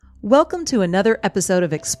Welcome to another episode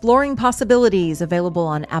of Exploring Possibilities, available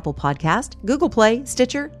on Apple Podcast, Google Play,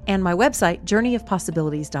 Stitcher, and my website,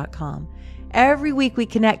 journeyofpossibilities.com. Every week we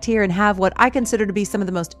connect here and have what I consider to be some of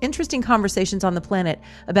the most interesting conversations on the planet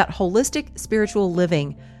about holistic spiritual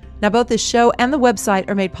living. Now, both this show and the website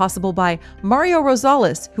are made possible by Mario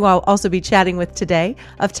Rosales, who I'll also be chatting with today,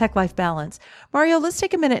 of Tech Life Balance. Mario, let's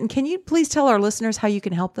take a minute, and can you please tell our listeners how you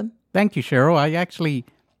can help them? Thank you, Sheryl. I actually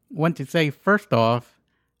want to say, first off,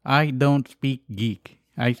 I don't speak geek.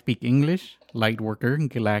 I speak English, Lightworker,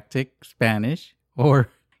 Galactic, Spanish, or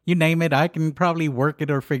you name it, I can probably work it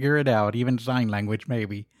or figure it out, even sign language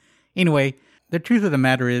maybe. Anyway, the truth of the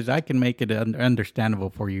matter is I can make it understandable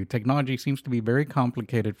for you. Technology seems to be very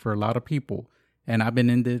complicated for a lot of people, and I've been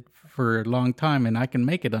in it for a long time, and I can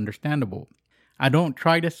make it understandable. I don't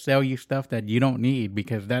try to sell you stuff that you don't need,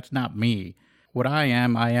 because that's not me. What I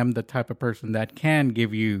am the type of person that can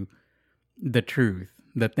give you the truth.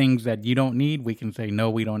 The things that you don't need, we can say, no,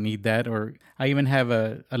 we don't need that. Or I even have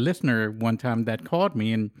a listener one time that called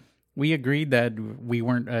me, and we agreed that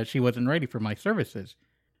she wasn't ready for my services.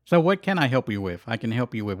 So what can I help you with? I can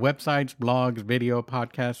help you with websites, blogs, video,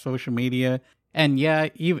 podcasts, social media. And yeah,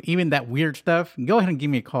 even that weird stuff. Go ahead and give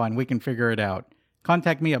me a call and we can figure it out.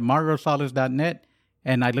 Contact me at marrosales.net,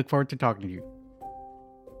 and I look forward to talking to you.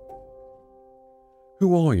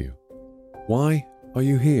 Who are you? Why are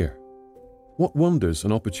you here? What wonders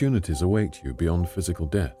and opportunities await you beyond physical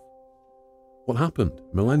death? What happened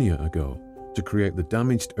millennia ago to create the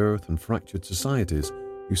damaged earth and fractured societies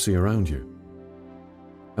you see around you?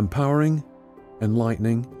 Empowering,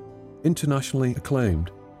 enlightening, internationally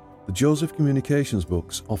acclaimed, the Joseph Communications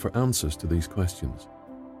books offer answers to these questions.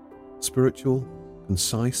 Spiritual,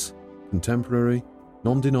 concise, contemporary,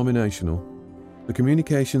 non-denominational, the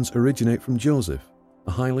communications originate from Joseph,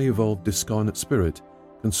 a highly evolved discarnate spirit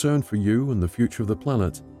concerned for you and the future of the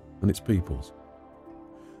planet and its peoples.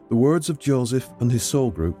 The words of Joseph and his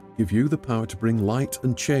soul group give you the power to bring light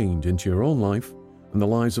and change into your own life and the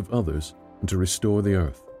lives of others, and to restore the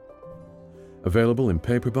earth. Available in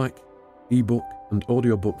paperback, ebook, and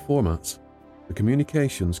audiobook formats, the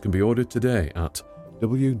communications can be ordered today at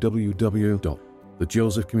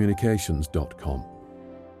www.thejosephcommunications.com,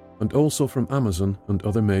 and also from Amazon and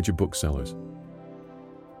other major booksellers.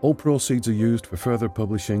 All proceeds are used for further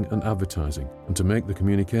publishing and advertising, and to make the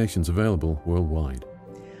communications available worldwide.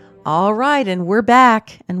 All right, and we're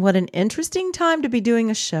back. And what an interesting time to be doing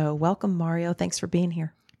a show. Welcome, Mario. Thanks for being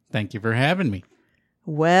here. Thank you for having me.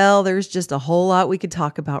 Well, there's just a whole lot we could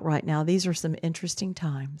talk about right now. These are some interesting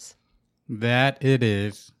times. That it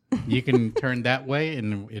is. You can turn that way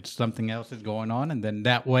and it's something else is going on, and then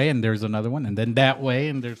that way and there's another one, and then that way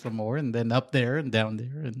and there's some more, and then up there and down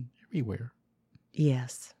there and everywhere.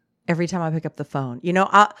 Yes. Every time I pick up the phone,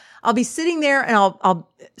 I'll be sitting there and I'll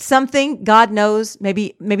something, God knows,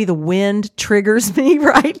 maybe the wind triggers me,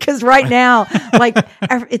 right? Because right now, like,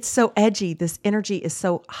 it's so edgy. This energy is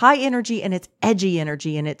so high energy, and it's edgy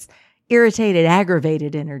energy, and it's irritated,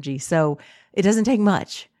 aggravated energy. So it doesn't take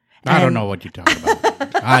much. I don't know what you're talking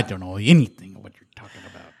about. I don't know anything of what you're talking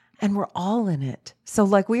about. And we're all in it. So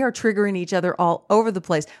like, we are triggering each other all over the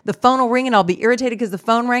place. The phone will ring and I'll be irritated because the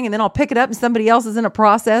phone rang, and then I'll pick it up and somebody else is in a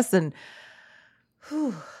process, and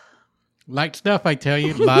whew. Light stuff, I tell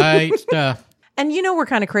you, light stuff. And we're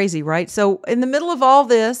kind of crazy, right? So in the middle of all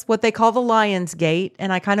this, what they call the Lion's Gate,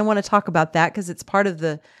 and I kind of want to talk about that because it's part of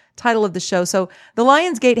the title of the show. So the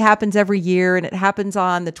Lion's Gate happens every year, and it happens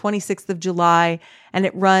on the 26th of July, and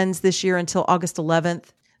it runs this year until August 11th.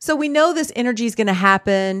 So we know this energy is going to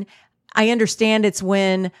happen. I understand it's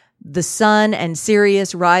when the sun and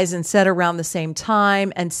Sirius rise and set around the same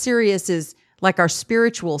time. And Sirius is like our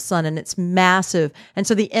spiritual sun, and it's massive. And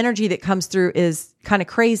so the energy that comes through is kind of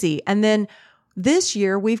crazy. And then this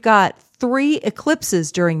year we've got 3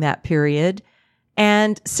 eclipses during that period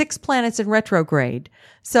and 6 planets in retrograde.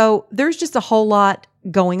 So there's just a whole lot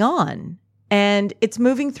going on, and it's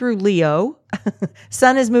moving through Leo.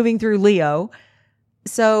 Sun is moving through Leo.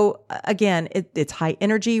 So again, it's high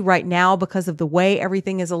energy right now because of the way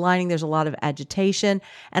everything is aligning. There's a lot of agitation,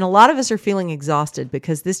 and a lot of us are feeling exhausted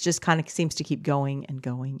because this just kind of seems to keep going and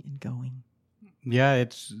going and going. Yeah,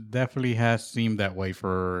 it's definitely has seemed that way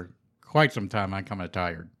for quite some time. I'm kind of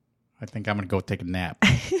tired. I think I'm going to go take a nap.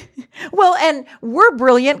 Well, and we're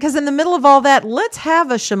brilliant because in the middle of all that, let's have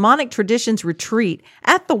a shamanic traditions retreat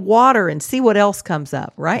at the water and see what else comes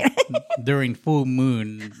up, right? During full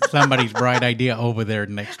moon, somebody's bright idea over there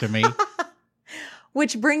next to me.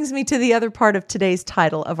 Which brings me to the other part of today's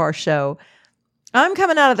title of our show. I'm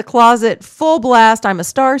coming out of the closet full blast. I'm a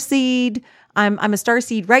starseed. I'm a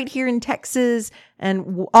starseed right here in Texas.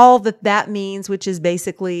 And all that means, which is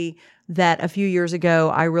basically that a few years ago,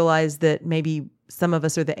 I realized that maybe some of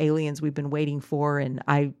us are the aliens we've been waiting for. And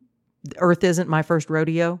Earth isn't my first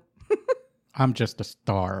rodeo. I'm just a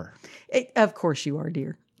star. Of course you are,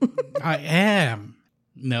 dear. I am.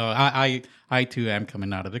 No, I too am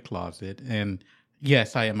coming out of the closet. And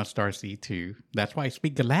yes, I am a starseed too. That's why I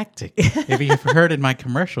speak galactic. If you've heard in my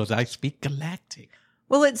commercials, I speak galactic.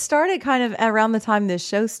 Well, it started kind of around the time this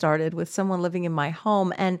show started with someone living in my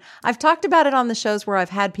home. And I've talked about it on the shows where I've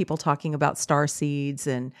had people talking about starseeds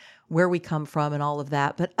and where we come from and all of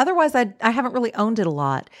that. But otherwise, I haven't really owned it a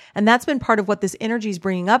lot. And that's been part of what this energy is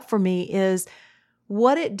bringing up for me is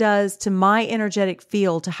what it does to my energetic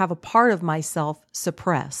field to have a part of myself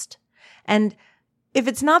suppressed. And if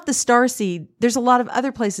it's not the starseed, there's a lot of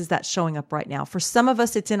other places that's showing up right now. For some of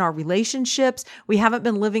us, it's in our relationships. We haven't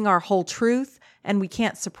been living our whole truth, and we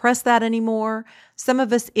can't suppress that anymore. Some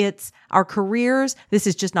of us, it's our careers. This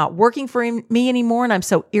is just not working for me anymore, and I'm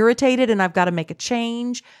so irritated, and I've got to make a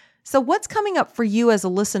change. So what's coming up for you as a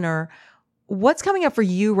listener? What's coming up for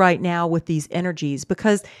you right now with these energies?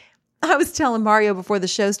 Because I was telling Mario before the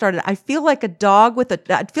show started, I feel like a dog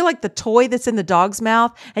I feel like the toy that's in the dog's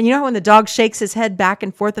mouth. And you know how when the dog shakes his head back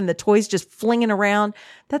and forth and the toy's just flinging around?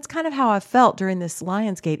 That's kind of how I felt during this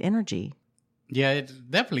Lionsgate energy. Yeah, it's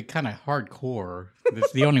definitely kind of hardcore.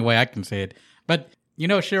 That's the only way I can say it. But, you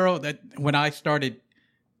know, Sheryl, that when I started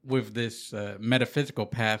with this metaphysical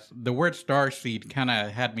path, the word starseed kind of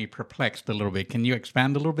had me perplexed a little bit. Can you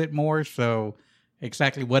expand a little bit more? So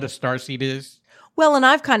exactly what a starseed is? Well, and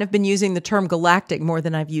I've kind of been using the term galactic more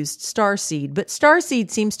than I've used starseed, but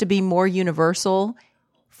starseed seems to be more universal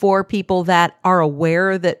for people that are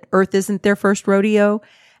aware that Earth isn't their first rodeo.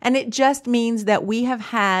 And it just means that we have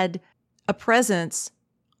had a presence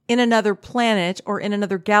in another planet or in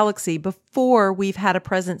another galaxy before we've had a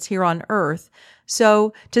presence here on Earth.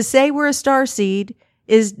 So to say we're a starseed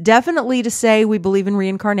is definitely to say we believe in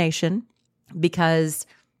reincarnation because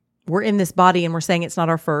we're in this body and we're saying it's not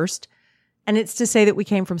our first. And it's to say that we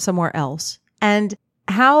came from somewhere else. And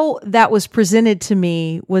how that was presented to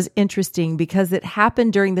me was interesting because it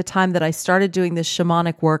happened during the time that I started doing this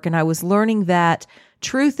shamanic work. And I was learning that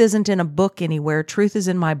truth isn't in a book anywhere. Truth is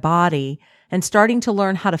in my body and starting to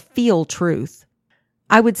learn how to feel truth.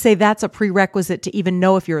 I would say that's a prerequisite to even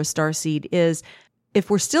know if you're a starseed is if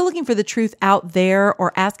we're still looking for the truth out there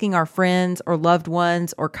or asking our friends or loved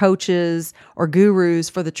ones or coaches or gurus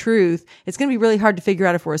for the truth, it's going to be really hard to figure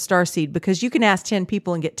out if we're a starseed because you can ask 10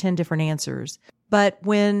 people and get 10 different answers. But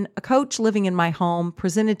when a coach living in my home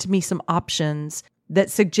presented to me some options that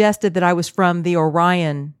suggested that I was from the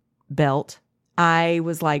Orion belt, I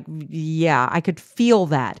was like, yeah, I could feel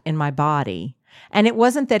that in my body. And it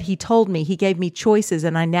wasn't that he told me, he gave me choices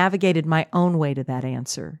and I navigated my own way to that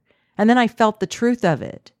answer. And then I felt the truth of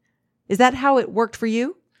it. Is that how it worked for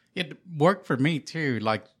you? It worked for me too,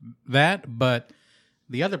 like that. But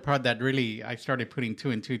the other part that really I started putting two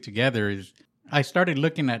and two together is I started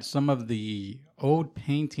looking at some of the old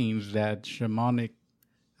paintings that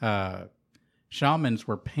shamans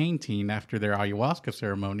were painting after their ayahuasca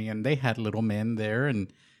ceremony, and they had little men there,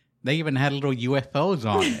 and they even had little UFOs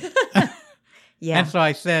on it. Yeah. And so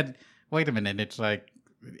I said, wait a minute, it's like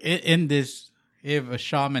in this, if a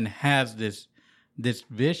shaman has this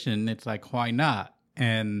vision, it's like, why not?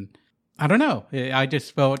 And I don't know. I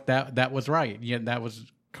just felt that was right. Yeah, that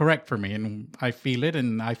was correct for me, and I feel it,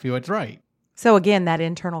 and I feel it's right. So again, that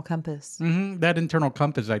internal compass. Mm-hmm. That internal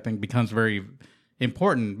compass, I think, becomes very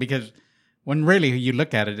important because when really you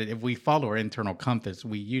look at it, if we follow our internal compass,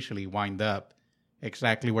 we usually wind up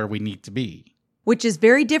exactly where we need to be. Which is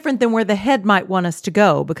very different than where the head might want us to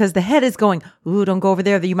go because the head is going, ooh, don't go over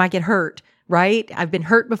there, you might get hurt, right? I've been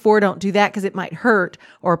hurt before, don't do that because it might hurt.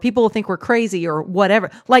 Or people will think we're crazy or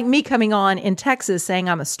whatever. Like me coming on in Texas saying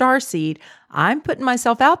I'm a starseed, I'm putting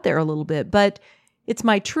myself out there a little bit, but it's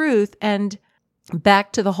my truth. And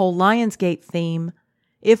back to the whole Lionsgate theme,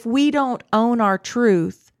 if we don't own our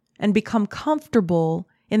truth and become comfortable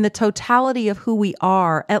in the totality of who we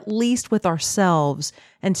are, at least with ourselves,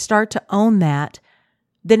 and start to own that,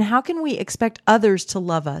 then how can we expect others to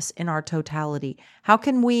love us in our totality? How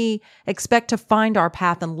can we expect to find our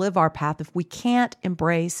path and live our path if we can't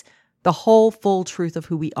embrace the whole full truth of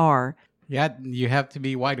who we are? Yeah, you have to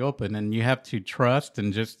be wide open and you have to trust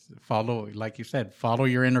and just follow, like you said, follow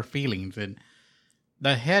your inner feelings. And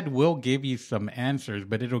the head will give you some answers,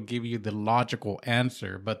 but it'll give you the logical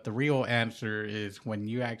answer. But the real answer is when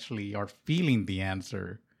you actually are feeling the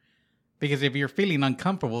answer. Because if you're feeling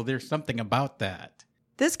uncomfortable, there's something about that.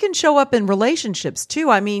 This can show up in relationships too.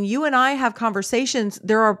 I mean, you and I have conversations.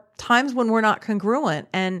 There are times when we're not congruent,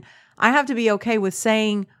 and I have to be okay with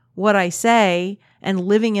saying what I say and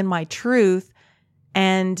living in my truth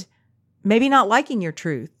and maybe not liking your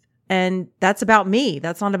truth. And that's about me.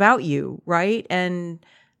 That's not about you, right? And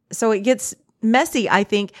so it gets messy, I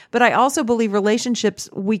think. But I also believe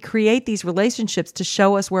we create these relationships to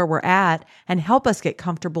show us where we're at and help us get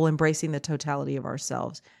comfortable embracing the totality of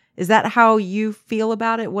ourselves. Is that how you feel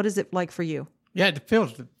about it? What is it like for you? Yeah, it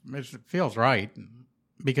feels right,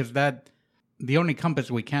 because the only compass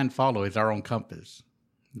we can follow is our own compass.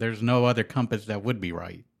 There's no other compass that would be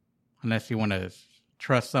right, unless you want to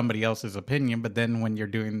trust somebody else's opinion. But then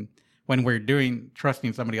when we're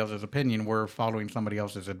trusting somebody else's opinion, we're following somebody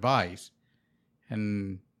else's advice,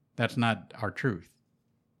 and that's not our truth.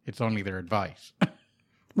 It's only their advice.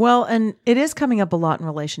 Well, and it is coming up a lot in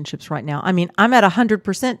relationships right now. I mean, I'm at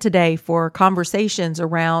 100% today for conversations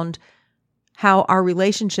around how our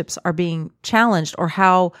relationships are being challenged, or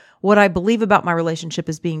how what I believe about my relationship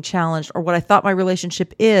is being challenged, or what I thought my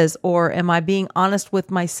relationship is, or am I being honest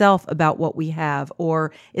with myself about what we have,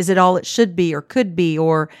 or is it all it should be or could be,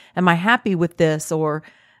 or am I happy with this, or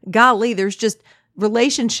golly, there's just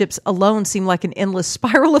relationships alone seem like an endless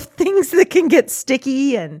spiral of things that can get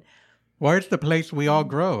sticky. And where's the place we all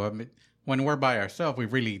grow? I mean, when we're by ourselves, we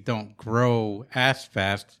really don't grow as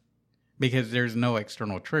fast, because there's no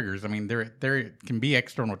external triggers. I mean, there can be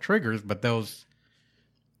external triggers, but those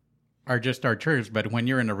are just our triggers. But when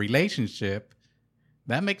you're in a relationship,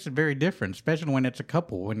 that makes it very different, especially when it's a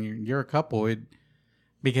couple. When you're a couple,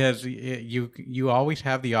 because you always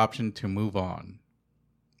have the option to move on.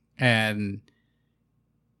 And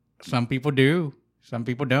some people do, some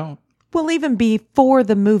people don't. Well, even before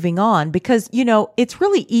the moving on, because, it's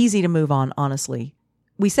really easy to move on, honestly.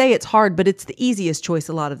 We say it's hard, but it's the easiest choice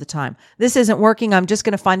a lot of the time. This isn't working. I'm just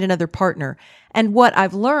going to find another partner. And what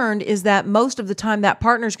I've learned is that most of the time that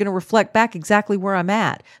partner is going to reflect back exactly where I'm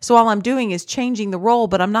at. So all I'm doing is changing the role,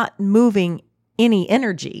 but I'm not moving any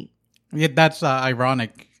energy. Yeah, that's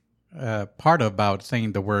ironic part about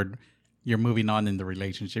saying the word you're moving on in the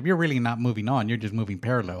relationship. You're really not moving on. You're just moving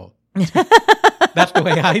parallel. That's the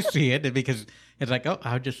way I see it, because it's like, oh,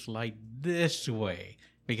 I'll just slide this way.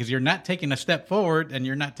 Because you're not taking a step forward and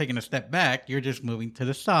you're not taking a step back. You're just moving to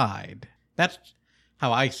the side. That's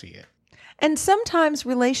how I see it. And sometimes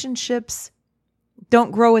relationships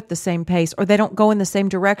don't grow at the same pace, or they don't go in the same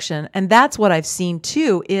direction. And that's what I've seen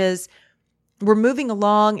too, is we're moving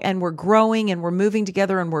along and we're growing and we're moving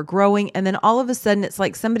together and we're growing. And then all of a sudden it's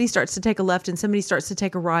like somebody starts to take a left and somebody starts to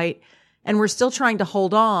take a right, and we're still trying to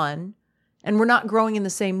hold on, and we're not growing in the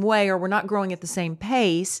same way, or we're not growing at the same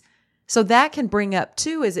pace. So that can bring up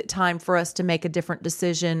too, is it time for us to make a different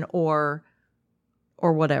decision or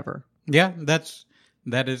whatever? Yeah,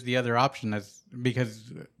 that is the other option,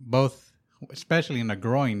 because both, especially in a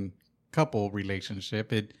growing couple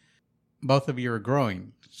relationship, both of you are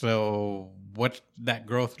growing. So what that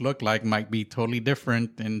growth look like might be totally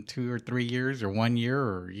different in 2 or 3 years, or 1 year,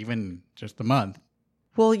 or even just a month.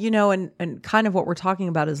 Well, and kind of what we're talking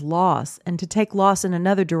about is loss, and to take loss in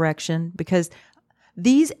another direction, because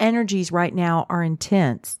these energies right now are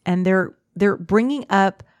intense, and they're bringing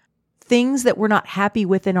up things that we're not happy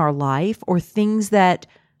with in our life, or things that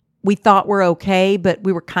we thought were okay, but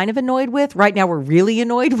we were kind of annoyed with. Right now, we're really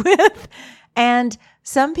annoyed with. And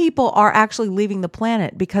some people are actually leaving the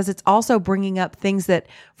planet because it's also bringing up things that,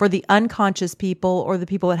 for the unconscious people, or the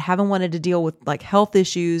people that haven't wanted to deal with like health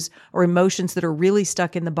issues or emotions that are really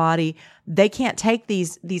stuck in the body, they can't take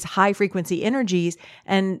these high frequency energies.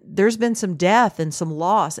 And there's been some death and some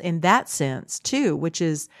loss in that sense too, which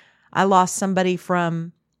is, I lost somebody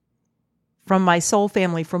from my soul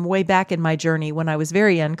family from way back in my journey when I was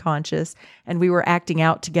very unconscious and we were acting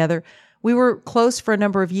out together. We were close for a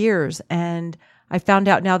number of years, and I found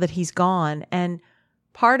out now that he's gone. And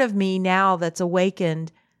part of me now that's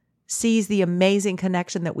awakened sees the amazing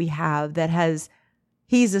connection that we have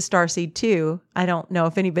he's a starseed too. I don't know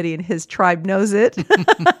if anybody in his tribe knows it,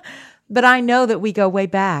 but I know that we go way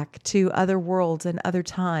back to other worlds and other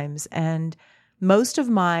times. And most of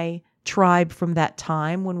my tribe from that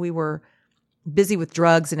time, when we were busy with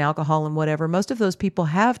drugs and alcohol and whatever, most of those people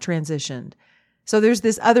have transitioned. So there's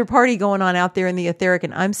this other party going on out there in the etheric,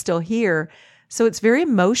 and I'm still here. So it's very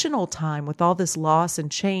emotional time. With all this loss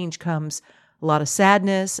and change comes a lot of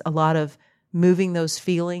sadness, a lot of moving those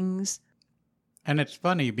feelings. And it's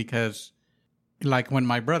funny because, like, when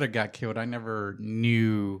my brother got killed, I never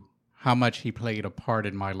knew how much he played a part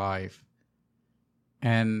in my life.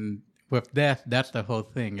 And with death, that's the whole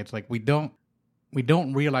thing. It's like we don't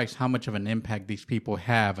realize how much of an impact these people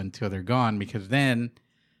have until they're gone, because then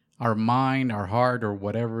our mind, our heart, or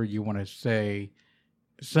whatever you want to say,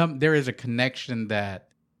 there is a connection that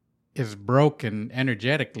is broken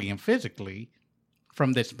energetically and physically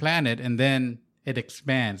from this planet, and then it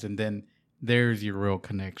expands, and then there's your real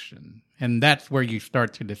connection. And that's where you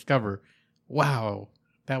start to discover, wow,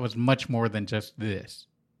 that was much more than just this.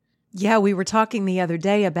 Yeah, we were talking the other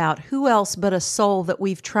day about who else but a soul that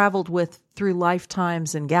we've traveled with through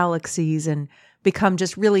lifetimes and galaxies and become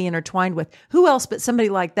just really intertwined with. Who else but somebody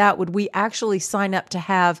like that would we actually sign up to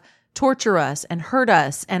have torture us and hurt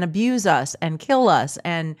us and abuse us and kill us?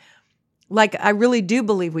 And like, I really do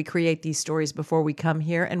believe we create these stories before we come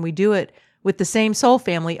here, and we do it with the same soul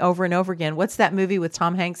family over and over again. What's that movie with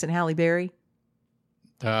Tom Hanks and Halle Berry?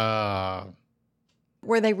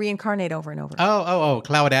 Where they reincarnate over and over. Oh,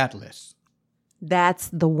 Cloud Atlas. That's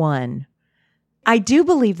the one. I do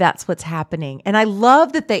believe that's what's happening. And I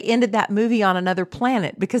love that they ended that movie on another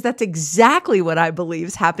planet, because that's exactly what I believe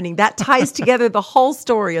is happening. That ties together the whole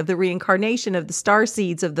story of the reincarnation, of the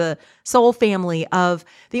Starseeds, of the soul family. Of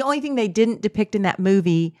the only thing they didn't depict in that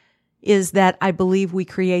movie is that I believe we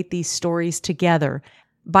create these stories together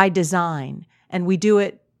by design, and we do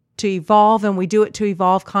it to evolve, and we do it to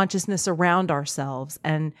evolve consciousness around ourselves.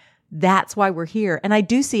 And that's why we're here. And I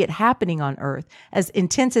do see it happening on Earth. As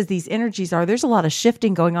intense as these energies are, there's a lot of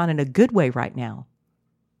shifting going on in a good way right now.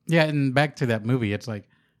 Yeah, and back to that movie, it's like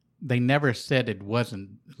they never said it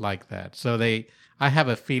wasn't like that. So I have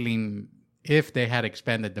a feeling if they had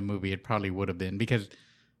expanded the movie, it probably would have been, because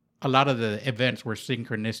a lot of the events were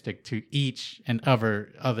synchronistic to each and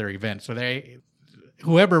other event. So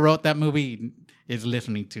whoever wrote that movie is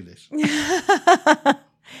listening to this.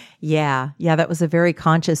 Yeah, that was a very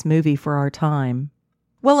conscious movie for our time.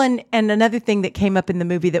 Well, and another thing that came up in the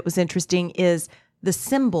movie that was interesting is the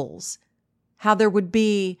symbols, how there would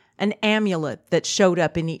be an amulet that showed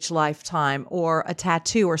up in each lifetime, or a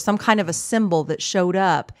tattoo, or some kind of a symbol that showed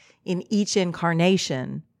up in each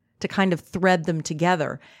incarnation to kind of thread them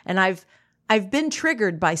together. And I've been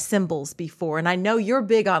triggered by symbols before, and I know you're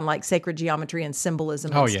big on like sacred geometry and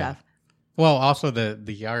symbolism and stuff. Well, also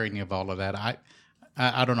the irony of all of that.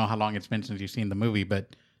 I don't know how long it's been since you've seen the movie,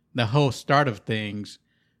 but the whole start of things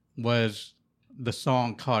was the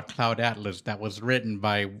song called Cloud Atlas that was written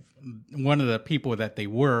by one of the people that they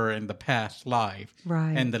were in the past life.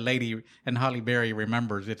 Right. And the lady, and Halle Berry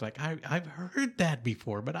remembers, it's like, I've heard that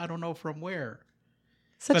before, but I don't know from where.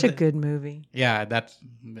 Such a good movie. Yeah,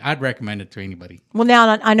 I'd recommend it to anybody. Well,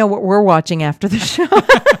 now I know what we're watching after the show.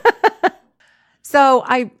 So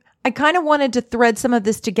I kind of wanted to thread some of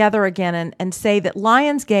this together again and say that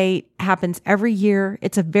Lionsgate happens every year.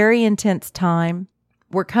 It's a very intense time.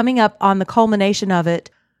 We're coming up on the culmination of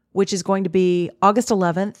it, which is going to be August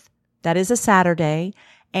 11th. That is a Saturday.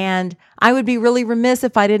 And I would be really remiss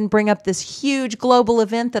if I didn't bring up this huge global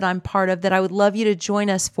event that I'm part of that I would love you to join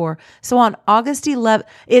us for. So on August 11th,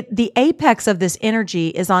 the apex of this energy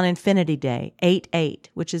is on Infinity Day, 8/8,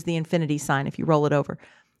 which is the infinity sign if you roll it over.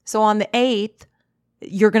 So on the 8th,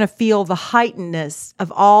 you're going to feel the heightenedness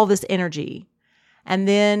of all this energy. And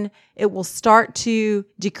then it will start to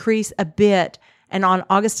decrease a bit. And on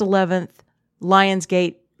August 11th,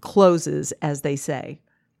 Lionsgate closes, as they say.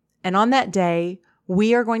 And on that day,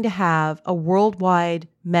 we are going to have a worldwide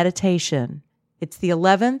meditation. It's the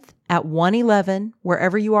 11th at 1:11.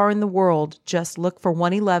 Wherever you are in the world, just look for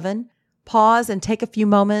 1:11. Pause and take a few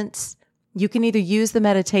moments. You can either use the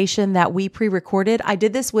meditation that we pre-recorded. I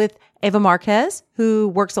did this with Eva Marquez, who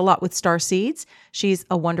works a lot with Starseeds. She's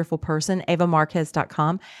a wonderful person,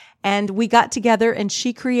 evamarquez.com. And we got together and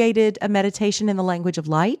she created a meditation in the language of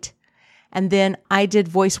light. And then I did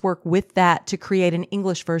voice work with that to create an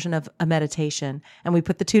English version of a meditation. And we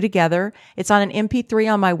put the two together. It's on an MP3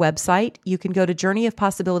 on my website. You can go to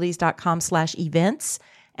journeyofpossibilities.com/events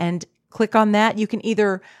and click on that. You can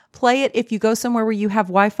either play it if you go somewhere where you have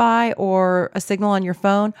Wi-Fi or a signal on your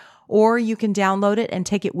phone, or you can download it and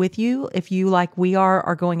take it with you if you, like we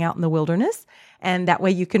are going out in the wilderness. And that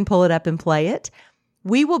way you can pull it up and play it.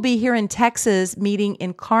 We will be here in Texas, meeting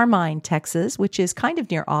in Carmine, Texas, which is kind of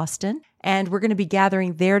near Austin. And we're going to be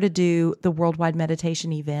gathering there to do the Worldwide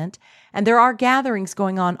Meditation event. And there are gatherings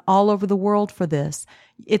going on all over the world for this.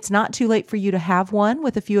 It's not too late for you to have one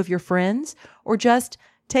with a few of your friends, or just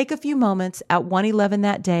take a few moments at 1:11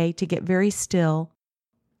 that day to get very still.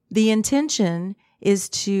 The intention is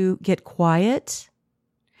to get quiet,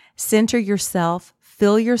 center yourself,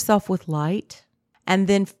 fill yourself with light, and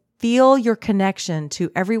then feel your connection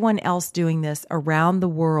to everyone else doing this around the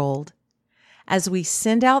world as we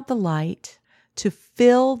send out the light to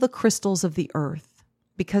fill the crystals of the earth,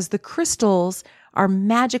 because the crystals are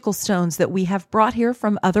magical stones that we have brought here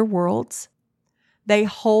from other worlds. They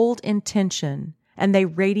hold intention and they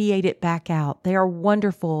radiate it back out. They are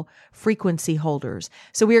wonderful frequency holders.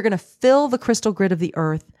 So we are going to fill the crystal grid of the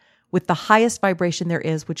earth with the highest vibration there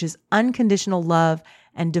is, which is unconditional love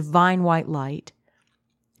and divine white light.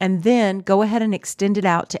 And then go ahead and extend it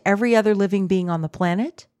out to every other living being on the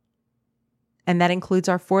planet. And that includes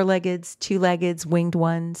our four-leggeds, two-leggeds, winged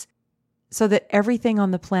ones, so that everything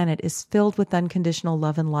on the planet is filled with unconditional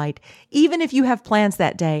love and light. Even if you have plans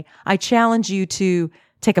that day, I challenge you to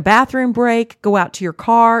take a bathroom break, go out to your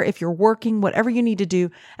car. If you're working, whatever you need to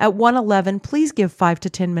do, at 1:11, please give 5 to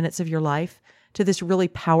 10 minutes of your life to this really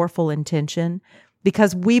powerful intention,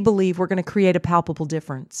 because we believe we're going to create a palpable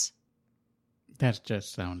difference. That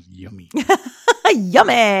just sounds yummy.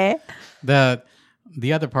 Yummy.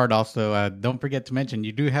 The other part also, don't forget to mention,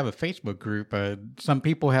 you do have a Facebook group. Some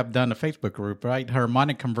people have done a Facebook group, right?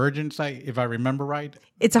 Harmonic Convergence, if I remember right.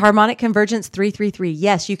 It's a Harmonic Convergence 333.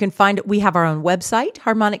 Yes, you can find it. We have our own website,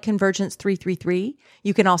 Harmonic Convergence 333.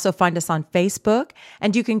 You can also find us on Facebook.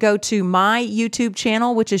 And you can go to my YouTube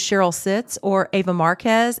channel, which is Sheryl Sitz or Ava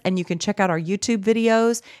Marquez, and you can check out our YouTube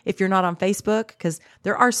videos if you're not on Facebook, because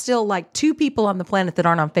there are still like 2 people on the planet that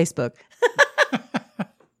aren't on Facebook.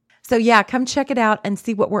 So yeah, come check it out and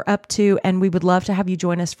see what we're up to. And we would love to have you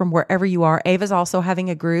join us from wherever you are. Ava's also having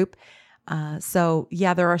a group. So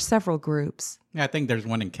yeah, there are several groups. Yeah, I think there's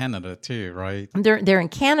one in Canada too, right? They're in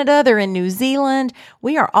Canada. They're in New Zealand.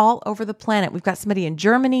 We are all over the planet. We've got somebody in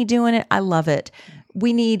Germany doing it. I love it.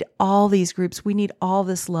 We need all these groups. We need all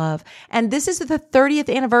this love. And this is the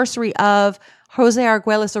 30th anniversary of Jose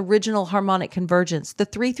Arguelles' original Harmonic Convergence. The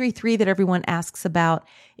 333 that everyone asks about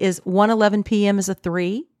is 1:11 p.m. is a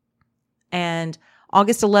 3. And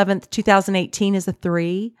August 11th, 2018 is a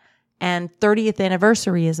 3. And 30th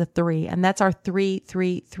anniversary is a 3. And that's our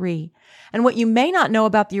 333. And what you may not know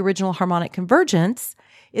about the original Harmonic Convergence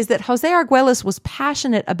is that Jose Arguelles was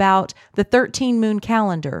passionate about the 13 moon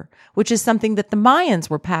calendar, which is something that the Mayans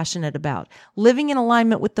were passionate about, living in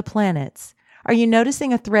alignment with the planets. Are you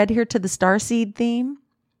noticing a thread here to the starseed theme?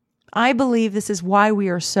 I believe this is why we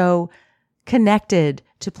are so connected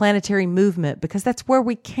to planetary movement, because that's where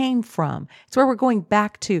we came from. It's where we're going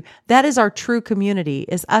back to. That is our true community,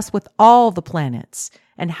 is us with all the planets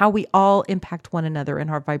and how we all impact one another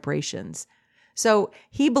in our vibrations. So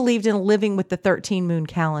he believed in living with the 13 moon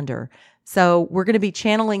calendar. So we're going to be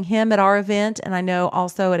channeling him at our event, and I know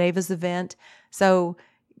also at Ava's event. So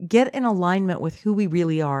get in alignment with who we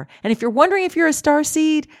really are. And if you're wondering if you're a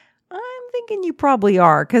starseed, I'm thinking you probably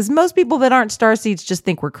are, because most people that aren't starseeds just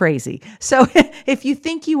think we're crazy. So if you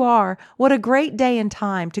think you are, what a great day and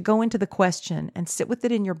time to go into the question and sit with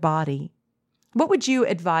it in your body. What would you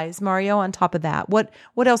advise, Mario, on top of that? What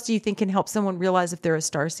else do you think can help someone realize if they're a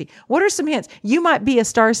starseed? What are some hints? You might be a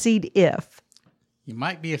starseed if. You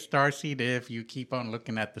might be a starseed if you keep on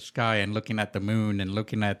looking at the sky and looking at the moon and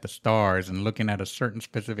looking at the stars and looking at a certain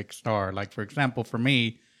specific star. Like, for example, for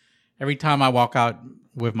me, every time I walk out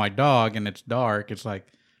with my dog and it's dark, it's like,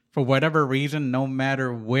 for whatever reason, no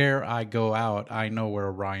matter where I go out, I know where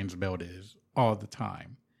Orion's belt is all the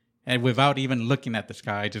time. And without even looking at the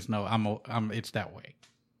sky, I just know it's that way.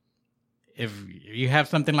 If you have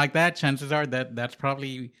something like that, chances are that's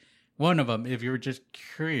probably one of them. If you're just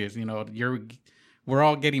curious, we're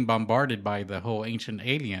all getting bombarded by the whole ancient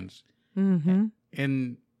aliens. Mm-hmm.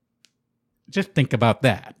 And just think about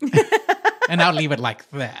that. And I'll leave it like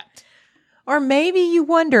that. Or maybe you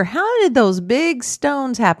wonder, how did those big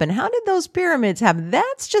stones happen? How did those pyramids happen?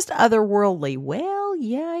 That's just otherworldly. Well,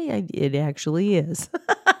 yeah, it actually is.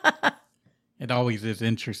 It always is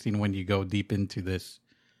interesting when you go deep into this.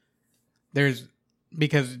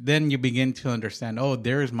 Because then you begin to understand, oh,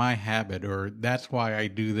 there's my habit, or that's why I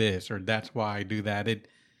do this, or that's why I do that.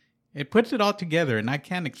 It puts it all together, and I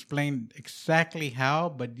can't explain exactly how,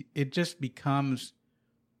 but it just becomes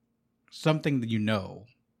something that you know.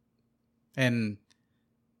 And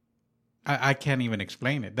I can't even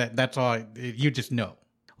explain it. That's all. You just know.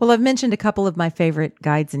 Well, I've mentioned a couple of my favorite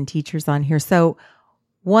guides and teachers on here. So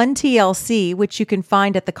one TLC, which you can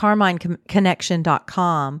find at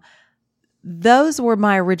thecarmineconnection.com, those were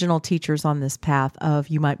my original teachers on this path of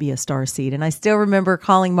You Might Be a Starseed. And I still remember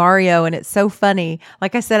calling Mario, and it's so funny.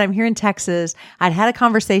 Like I said, I'm here in Texas. I'd had a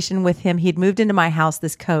conversation with him. He'd moved into my house,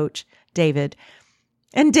 this coach, David.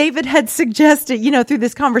 And David had suggested, through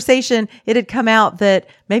this conversation, it had come out that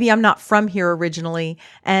maybe I'm not from here originally.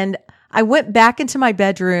 And I went back into my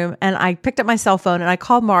bedroom and I picked up my cell phone and I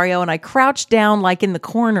called Mario, and I crouched down like in the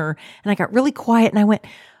corner and I got really quiet and I went,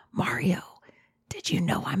 Mario, did you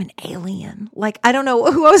know I'm an alien? Like, I don't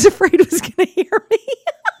know who I was afraid was going to hear me.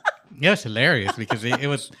 Yeah, it's hilarious because it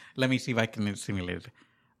was, let me see if I can simulate it.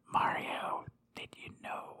 Mario, did you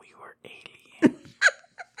know we were aliens?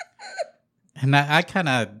 And I kind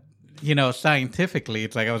of, scientifically,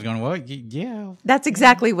 it's like I was going, well, yeah. That's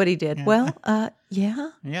exactly what he did. Yeah. Well,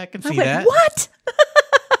 yeah. Yeah, I can I see went, that. what?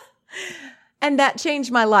 And that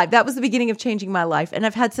changed my life. That was the beginning of changing my life. And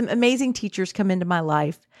I've had some amazing teachers come into my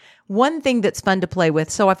life. One thing that's fun to play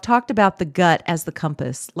with. So I've talked about the gut as the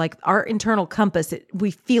compass, like our internal compass.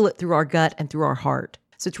 We feel it through our gut and through our heart.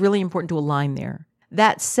 So it's really important to align there.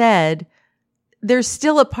 That said, there's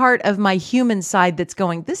still a part of my human side that's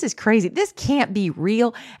going, this is crazy. This can't be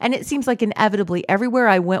real. And it seems like inevitably everywhere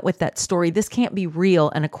I went with that story, this can't be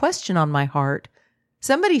real. And a question on my heart,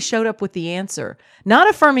 somebody showed up with the answer, not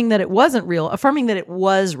affirming that it wasn't real, affirming that it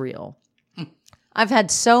was real. I've had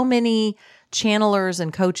so many channelers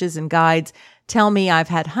and coaches and guides tell me I've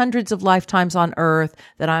had hundreds of lifetimes on Earth,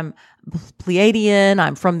 that I'm Pleiadian,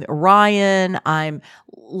 I'm from Orion, I'm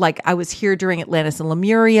like I was here during Atlantis and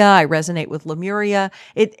Lemuria, I resonate with Lemuria.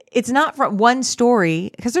 It's not from one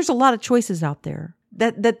story, because there's a lot of choices out there,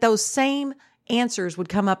 that those same answers would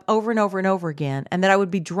come up over and over and over again, and that I would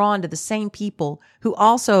be drawn to the same people who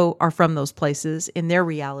also are from those places in their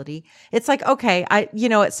reality. It's like, okay,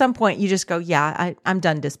 at some point you just go, yeah, I'm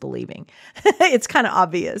done disbelieving. It's kind of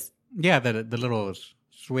obvious. Yeah, the little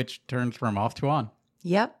switch turns from off to on.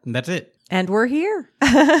 Yep. And that's it. And we're here.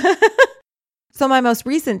 So my most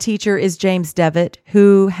recent teacher is James Devitt,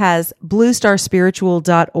 who has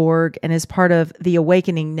bluestarspiritual.org and is part of the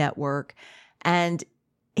Awakening Network. And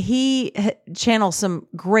he channels some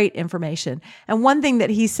great information. And one thing that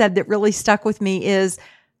he said that really stuck with me is,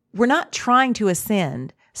 we're not trying to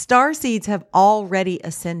ascend. Starseeds have already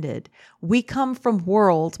ascended. We come from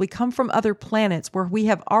worlds, we come from other planets where we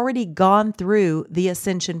have already gone through the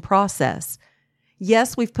ascension process.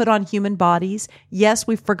 Yes, we've put on human bodies. Yes,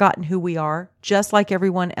 we've forgotten who we are, just like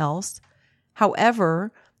everyone else.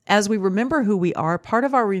 However, as we remember who we are, part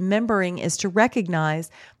of our remembering is to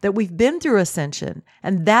recognize that we've been through ascension,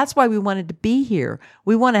 and that's why we wanted to be here.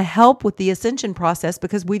 We want to help with the ascension process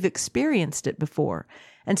because we've experienced it before.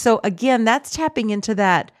 And so again, that's tapping into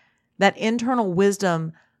that internal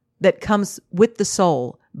wisdom that comes with the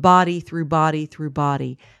soul, body through body through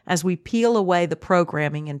body, as we peel away the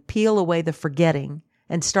programming and peel away the forgetting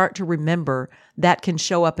and start to remember. That can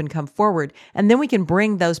show up and come forward. And then we can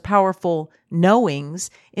bring those powerful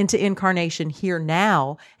knowings into incarnation here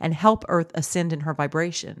now and help Earth ascend in her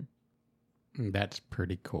vibration. That's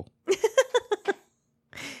pretty cool.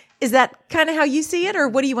 Is that kind of how you see it, or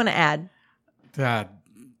what do you want to add?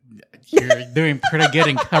 You're doing pretty good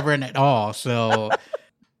in covering it all. So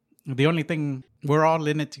the only thing, we're all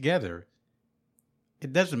in it together.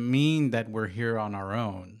 It doesn't mean that we're here on our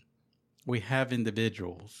own. We have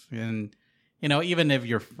individuals. And, even if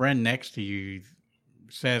your friend next to you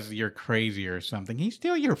says you're crazy or something, he's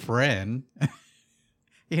still your friend.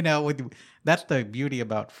 That's the beauty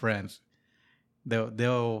about friends.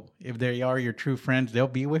 They'll if they are your true friends, they'll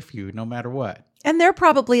be with you no matter what. And they're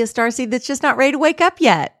probably a starseed that's just not ready to wake up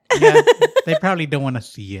yet. Yeah, they probably don't want to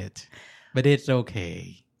see it, but it's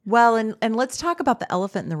okay. Well, and let's talk about the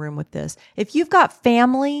elephant in the room with this. If you've got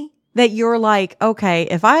family that you're like, okay,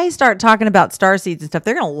 if I start talking about starseeds and stuff,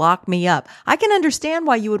 they're going to lock me up. I can understand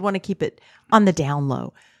why you would want to keep it on the down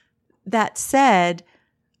low. That said,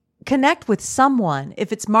 connect with someone.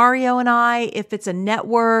 If it's Mario and I, if it's a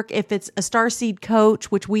network, if it's a starseed coach,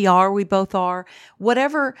 which we both are,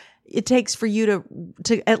 whatever it takes for you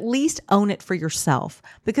to at least own it for yourself.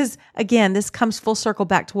 Because again, this comes full circle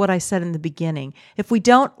back to what I said in the beginning. If we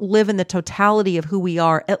don't live in the totality of who we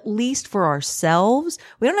are, at least for ourselves,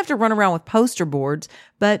 we don't have to run around with poster boards,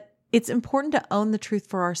 but it's important to own the truth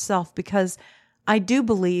for ourselves, because I do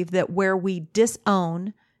believe that where we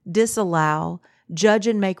disown, disallow, judge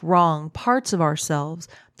and make wrong parts of ourselves,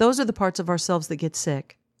 those are the parts of ourselves that get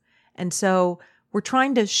sick. And so we're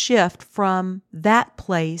trying to shift from that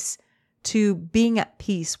place to being at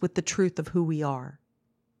peace with the truth of who we are.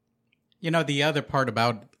 The other part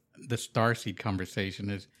about the starseed conversation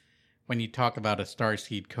is when you talk about a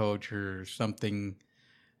starseed coach or something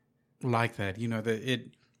like that,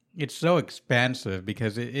 it's so expansive,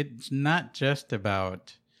 because it's not just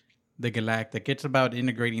about the galactic. It's about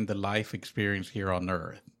integrating the life experience here on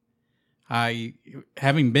Earth.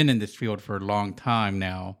 Having been in this field for a long time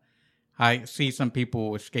now, I see some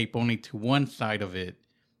people escape only to one side of it.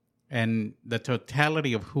 And the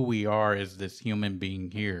totality of who we are is this human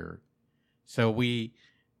being here. So we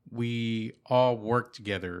all work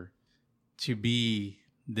together to be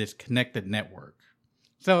this connected network.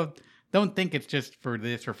 So don't think it's just for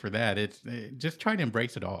this or for that. It's just try to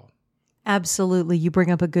embrace it all. Absolutely. You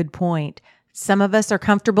bring up a good point. Some of us are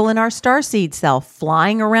comfortable in our starseed self,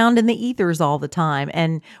 flying around in the ethers all the time.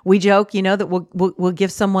 And we joke, that we'll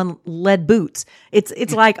give someone lead boots.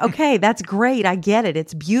 It's like, okay, that's great. I get it.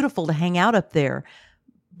 It's beautiful to hang out up there.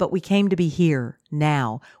 But we came to be here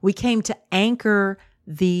now. We came to anchor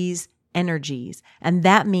these energies. And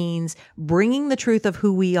that means bringing the truth of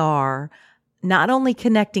who we are, not only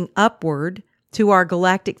connecting upward to our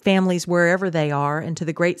galactic families wherever they are and to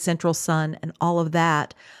the great central sun and all of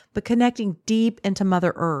that, but connecting deep into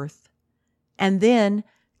Mother Earth, and then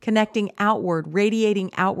connecting outward,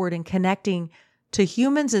 radiating outward and connecting to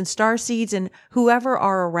humans and starseeds and whoever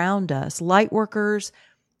are around us, light workers.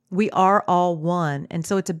 We are all one. And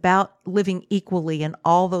so it's about living equally in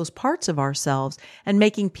all those parts of ourselves and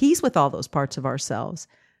making peace with all those parts of ourselves.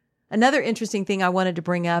 Another interesting thing I wanted to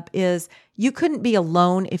bring up is you couldn't be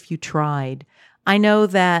alone if you tried. I know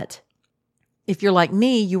that if you're like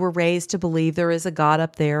me, you were raised to believe there is a God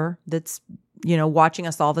up there that's, watching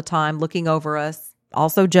us all the time, looking over us,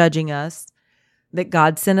 also judging us, that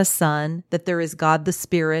God sent a son, that there is God the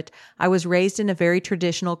Spirit. I was raised in a very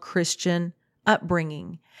traditional Christian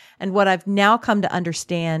upbringing. And what I've now come to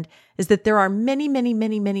understand is that there are many, many,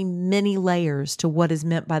 many, many, many layers to what is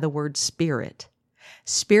meant by the word spirit.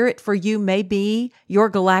 Spirit for you may be your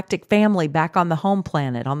galactic family back on the home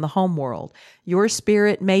planet, on the home world. Your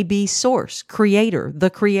spirit may be Source, Creator, the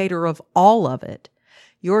creator of all of it.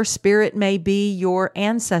 Your spirit may be your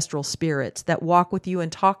ancestral spirits that walk with you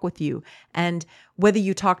and talk with you. And whether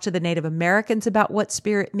you talk to the Native Americans about what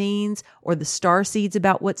spirit means, or the Starseeds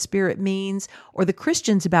about what spirit means, or the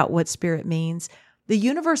Christians about what spirit means, the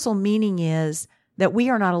universal meaning is that we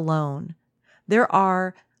are not alone. There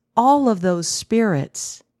are all of those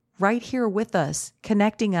spirits right here with us,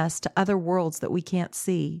 connecting us to other worlds that we can't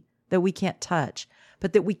see, that we can't touch,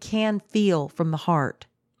 but that we can feel from the heart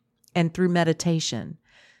and through meditation.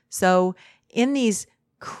 So in these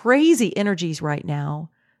crazy energies right now,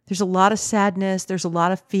 there's a lot of sadness, there's a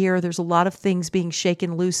lot of fear, there's a lot of things being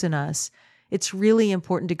shaken loose in us. It's really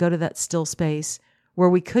important to go to that still space where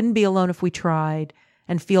we couldn't be alone if we tried,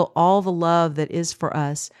 and feel all the love that is for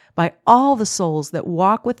us by all the souls that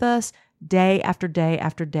walk with us day after day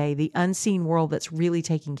after day, the unseen world that's really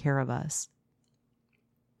taking care of us.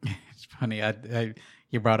 It's funny.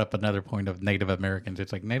 You brought up another point of Native Americans.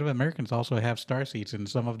 It's like Native Americans also have starseeds in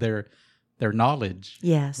some of their knowledge.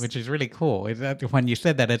 Yes. Which is really cool. When you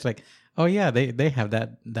said that, it's like, oh yeah, they have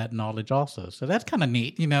that knowledge also. So that's kind of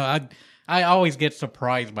neat. I always get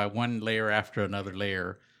surprised by one layer after another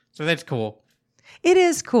layer. So that's cool. It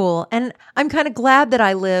is cool. And I'm kind of glad that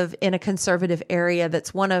I live in a conservative area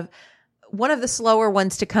that's one of the slower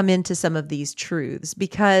ones to come into some of these truths,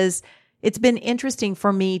 because it's been interesting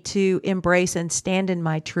for me to embrace and stand in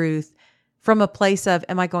my truth from a place of,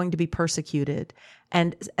 am I going to be persecuted?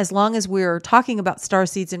 And as long as we're talking about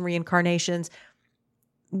starseeds and reincarnations,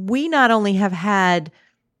 we not only have had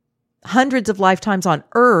hundreds of lifetimes on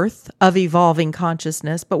Earth of evolving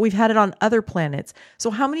consciousness, but we've had it on other planets. So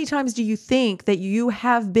how many times do you think that you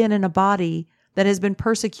have been in a body that has been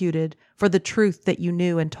persecuted for the truth that you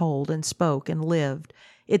knew and told and spoke and lived?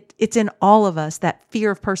 It's in all of us, that fear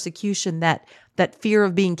of persecution, that fear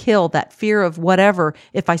of being killed, that fear of whatever,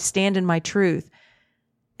 if I stand in my truth.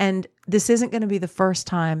 And this isn't going to be the first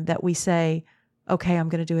time that we say, okay, I'm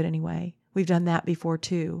going to do it anyway. We've done that before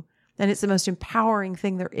too. And it's the most empowering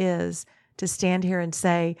thing there is to stand here and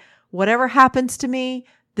say, whatever happens to me,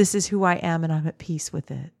 this is who I am and I'm at peace with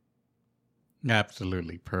it.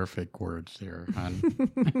 Absolutely perfect words there, hon.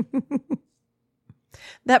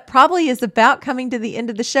 That probably is about coming to the end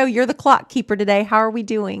of the show. You're the clock keeper today. How are we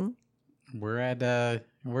doing? We're at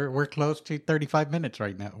we're close to 35 minutes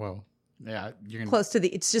right now. Well, yeah, close to the.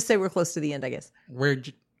 It's just say we're close to the end, I guess. We're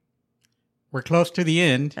close to the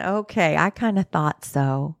end. Okay, I kind of thought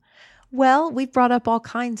so. Well, we've brought up all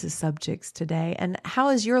kinds of subjects today. And how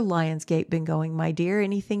has your Lionsgate been going, my dear?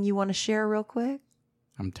 Anything you want to share real quick?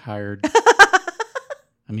 I'm tired.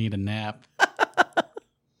 I need a nap.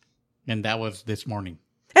 And that was this morning.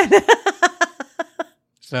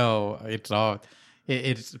 So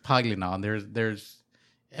it's piling on. There's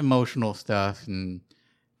emotional stuff and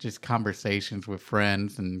just conversations with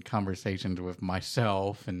friends and conversations with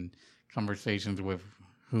myself and conversations with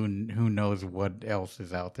who knows what else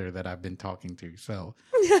is out there that I've been talking to. So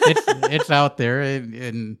it's out there,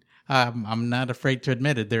 and I'm not afraid to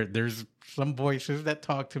admit it. There's some voices that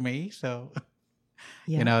talk to me. So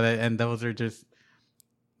yeah. And those are just,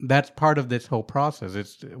 that's part of this whole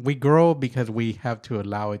process. We grow because we have to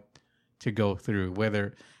allow it to go through,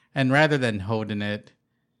 rather than holding it.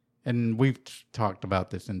 And we've talked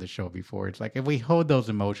about this in the show before. It's like if we hold those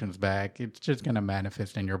emotions back, it's just going to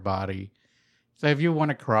manifest in your body. So if you want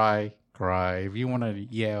to cry, cry. If you want to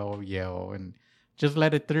yell, yell, and just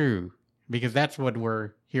let it through, because that's what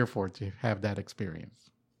we're here for, to have that experience.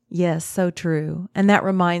 Yes, so true. And that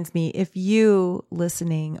reminds me, if you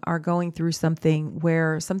listening are going through something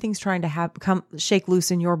where something's trying to shake loose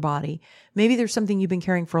in your body, maybe there's something you've been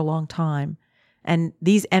carrying for a long time, and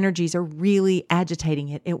these energies are really agitating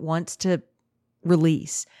it. It wants to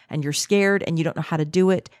release, and you're scared and you don't know how to do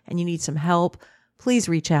it, and you need some help. Please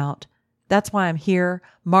reach out. That's why I'm here.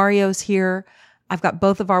 Mario's here. I've got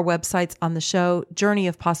both of our websites on the show,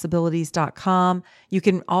 journeyofpossibilities.com. You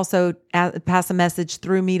can also pass a message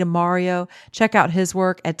through me to Mario. Check out his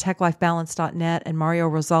work at techlifebalance.net and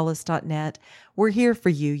mariorosales.net. We're here for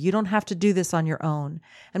you. You don't have to do this on your own.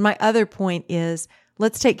 And my other point is,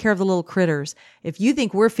 let's take care of the little critters. If you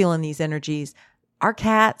think we're feeling these energies, our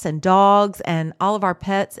cats and dogs and all of our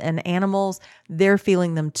pets and animals, they're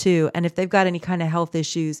feeling them too. And if they've got any kind of health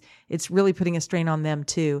issues, it's really putting a strain on them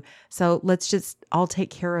too. So let's just all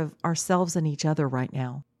take care of ourselves and each other right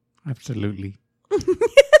now. Absolutely.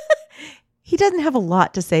 He doesn't have a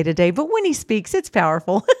lot to say today, but when he speaks, it's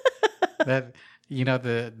powerful. That, you've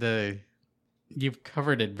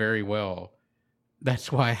covered it very well.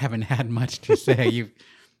 That's why I haven't had much to say.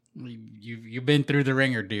 You've been through the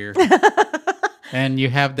ringer, dear. And you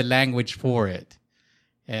have the language for it.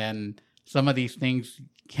 And some of these things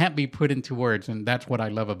can't be put into words. And that's what I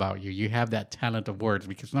love about you. You have that talent of words,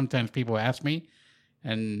 because sometimes people ask me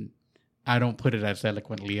and I don't put it as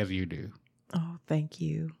eloquently as you do. Oh, thank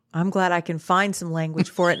you. I'm glad I can find some language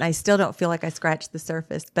for it. And I still don't feel like I scratched the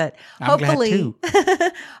surface, but hopefully,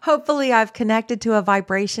 hopefully I've connected to a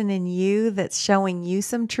vibration in you that's showing you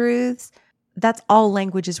some truths. That's all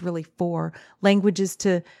language is really for. Language is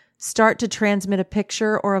to start to transmit a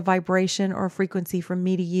picture or a vibration or a frequency from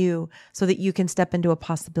me to you so that you can step into a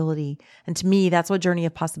possibility. And to me, that's what Journey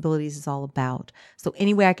of Possibilities is all about. So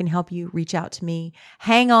any way I can help you, reach out to me.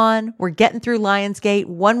 Hang on. We're getting through Lionsgate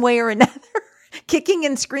one way or another, kicking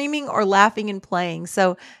and screaming or laughing and playing.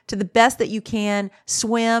 So to the best that you can,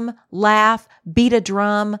 swim, laugh, beat a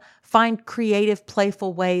drum, find creative,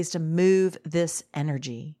 playful ways to move this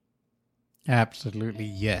energy. Absolutely,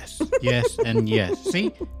 yes. Yes, and yes. See,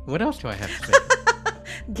 what else do I have to say?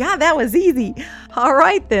 God, that was easy. All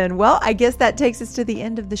right, then. Well, I guess that takes us to the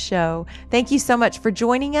end of the show. Thank you so much for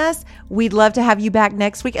joining us. We'd love to have you back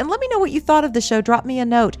next week. And let me know what you thought of the show. Drop me a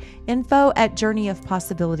note,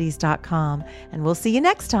 info@journeyofpossibilities.com. And we'll see you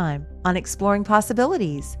next time on Exploring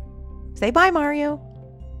Possibilities. Say bye, Mario.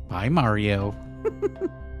 Bye, Mario.